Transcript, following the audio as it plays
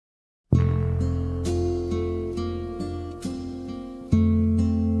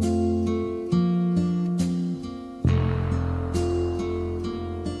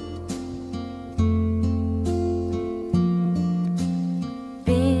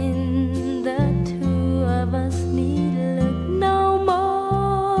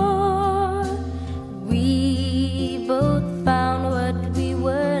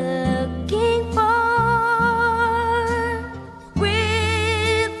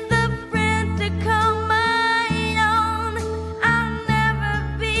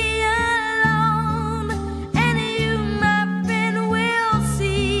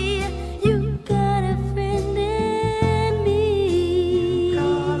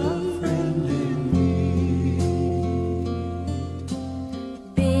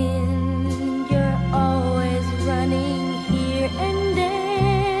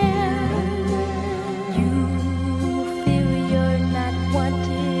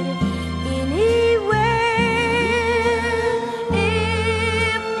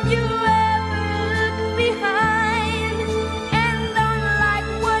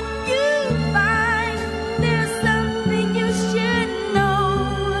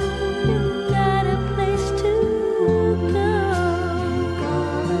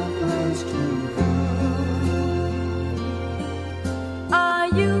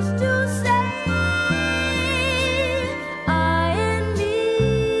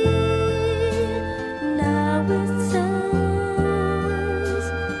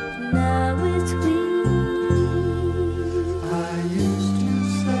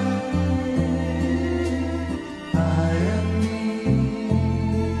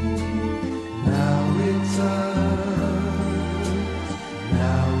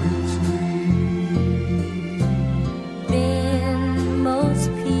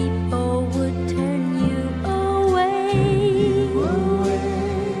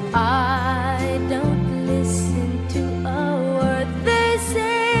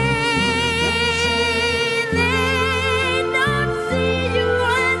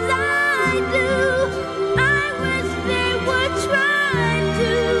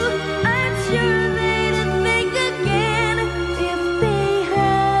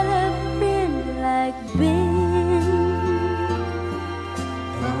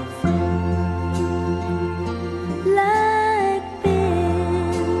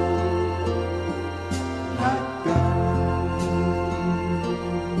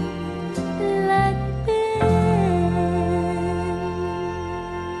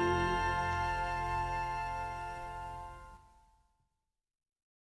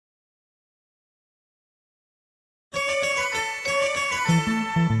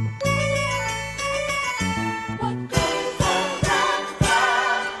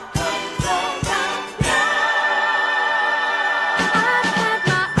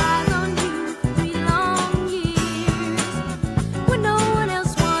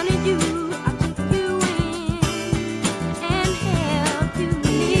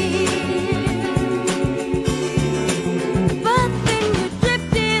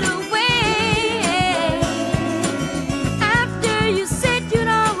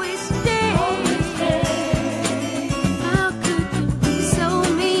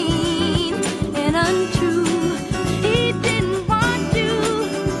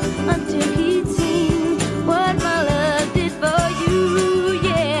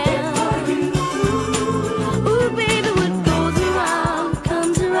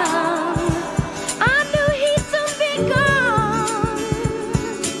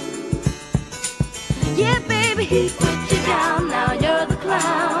Yeah, baby, he put you down, now you're the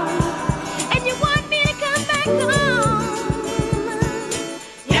clown. And you want me to come back home.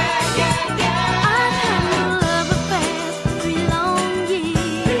 Yeah, yeah, yeah. I've had no love affairs for 3 long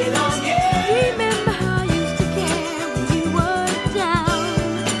years. 3 long years. Remember how I used to care when you were down.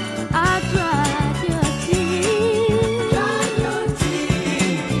 I dried your tears. Dried your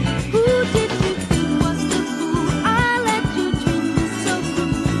tears. Who did you think was the fool? I let you dream me so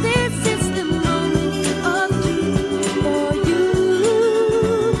cool. This is the moment of truth for you.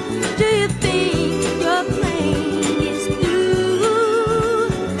 Do you think your playing is through?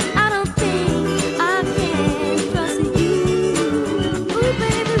 I don't think I can trust you. Ooh,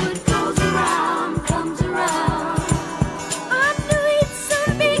 baby, what goes around comes around. I knew he'd soon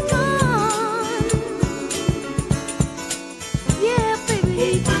be gone. Yeah, baby, he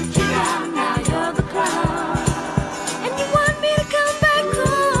put you down, now you're the clown. And you want me to come back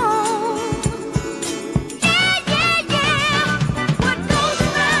home. Yeah, yeah, yeah. What goes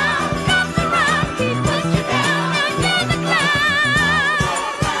around comes around. He put you down, now you're the clown.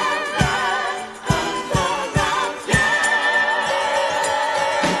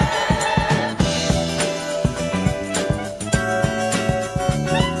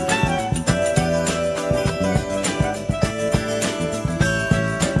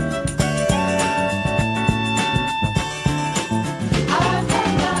 I've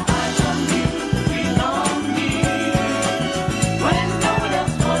had my eyes on you 3 long years. When no one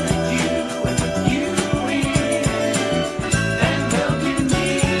else wanted you, I took you in and held you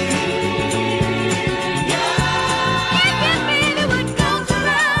near. Yeah, baby, what goes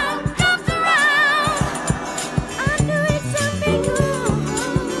around comes around. I knew it's something wrong.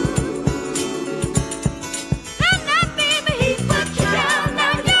 And now, baby, he put you down,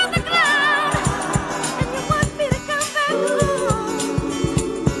 now you're the clown. And you want me to come back home.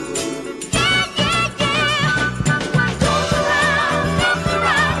 Yeah, yeah, yeah. What goes around comes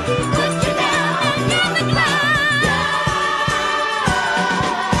around. He put you down, now you're the clown.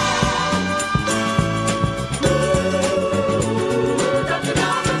 Don't you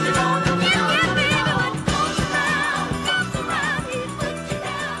know, don't you know, don't you know? Yeah, baby, what goes around comes around. He put you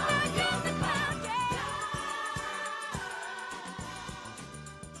down, now you're the clown.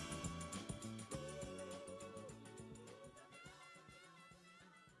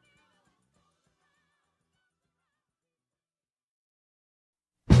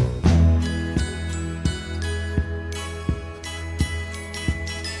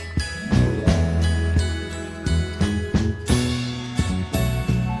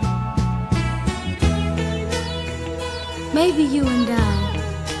 Maybe you and I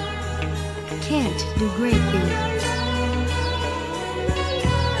can't do great things.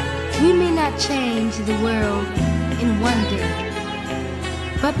 We may not change the world in one day,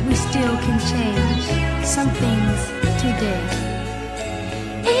 but we still can change some things today.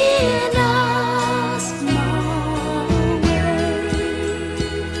 In a small way.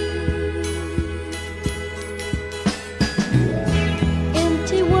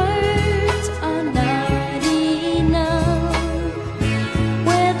 Empty words are not enough.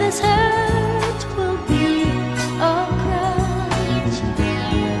 Where there's hurt will be a crutch.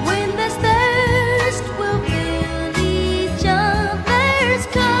 When there's thirst, we'll fill each other's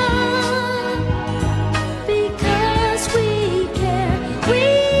cup. Because we care, we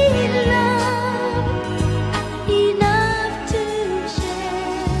love.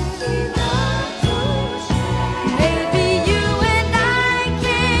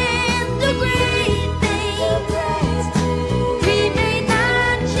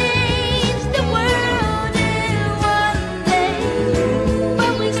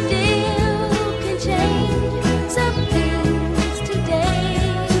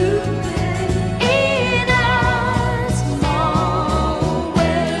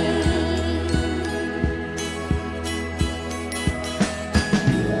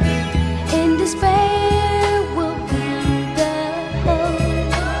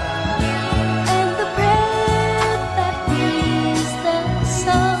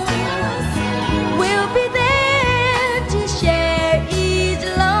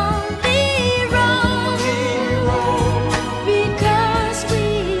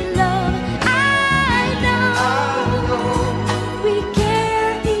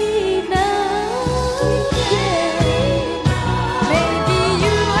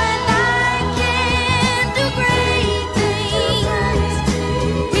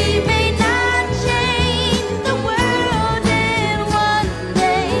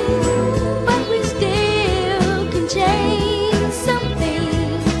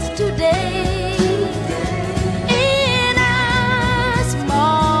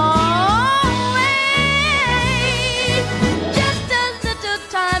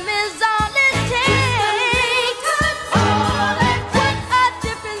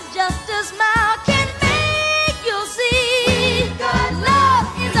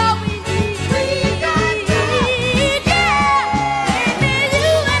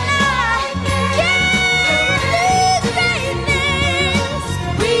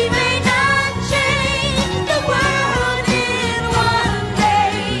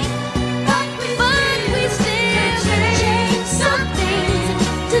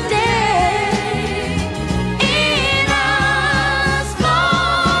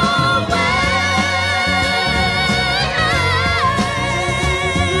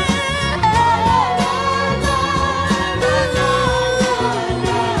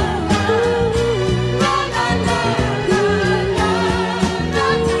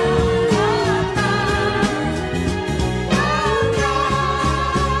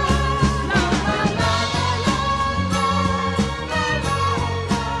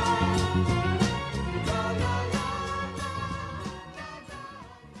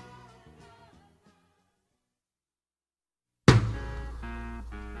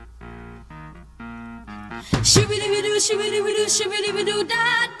 Shoo-be-doo-be-doo, shoo-be-doo-be-doo, shoo-be-doo-be-doo,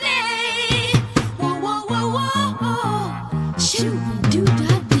 da day. Whoa, whoa, whoa, whoa. Shoo-be-doo,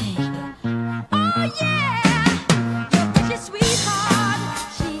 da day. Oh yeah, your precious sweetheart.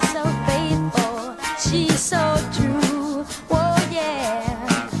 She's so faithful, she's so true. Oh yeah,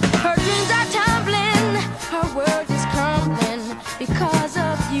 her dreams are tumbling, her world is crumbling because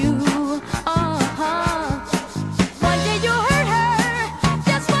of you. One day you hurt her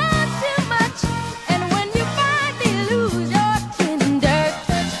just once too much, and when you finally lose your tender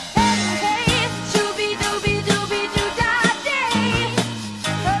touch, hey, hey, shoo-be-doo-be-doo-be-doo, da day.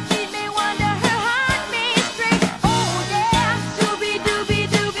 Her feet may wander, her heart may stray. Oh yeah,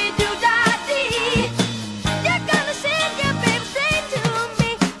 shoo-be-doo-be-doo-be-doo, da dee. You're gonna send your baby straight to me.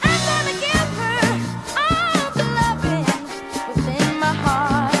 I'm gonna give her all the loving within my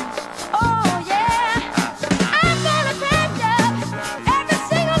heart. Oh yeah, I'm gonna patch up every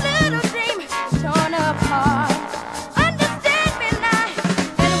single little dream torn apart. Understand me now,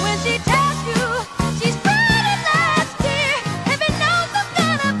 and when she tells you she's cried her last tear, heaven knows it's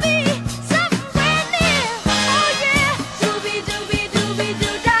gonna be somewhere near. Oh yeah,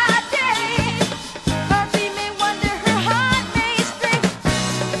 shoo-be-doo-be-doo-be-doo, da day. Her feet may wander, her heart may stray.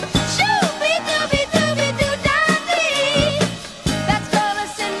 Shoo-be-doo-be-doo-be-doo, da dee. That's gonna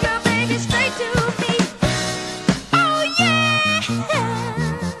send your baby straight to me. Oh yeah,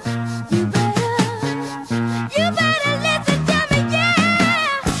 you better listen to me,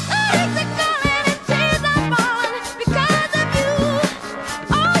 yeah. Hearts are calling and tears are falling because of you.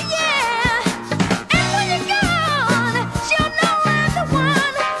 Oh yeah, and when you're gone, she'll know I'm the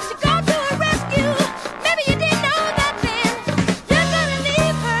one to go to her rescue. Maybe you didn't know that then. You're gonna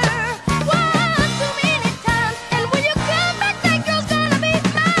leave her one too many times, and when you come back, that girl's gonna be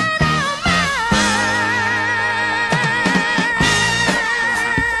mine, oh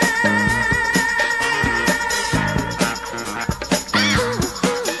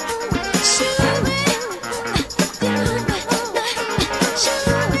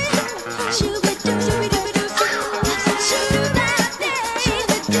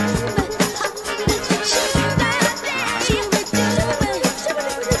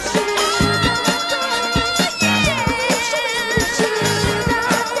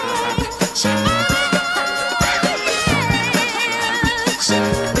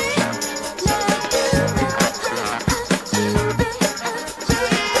Shoo.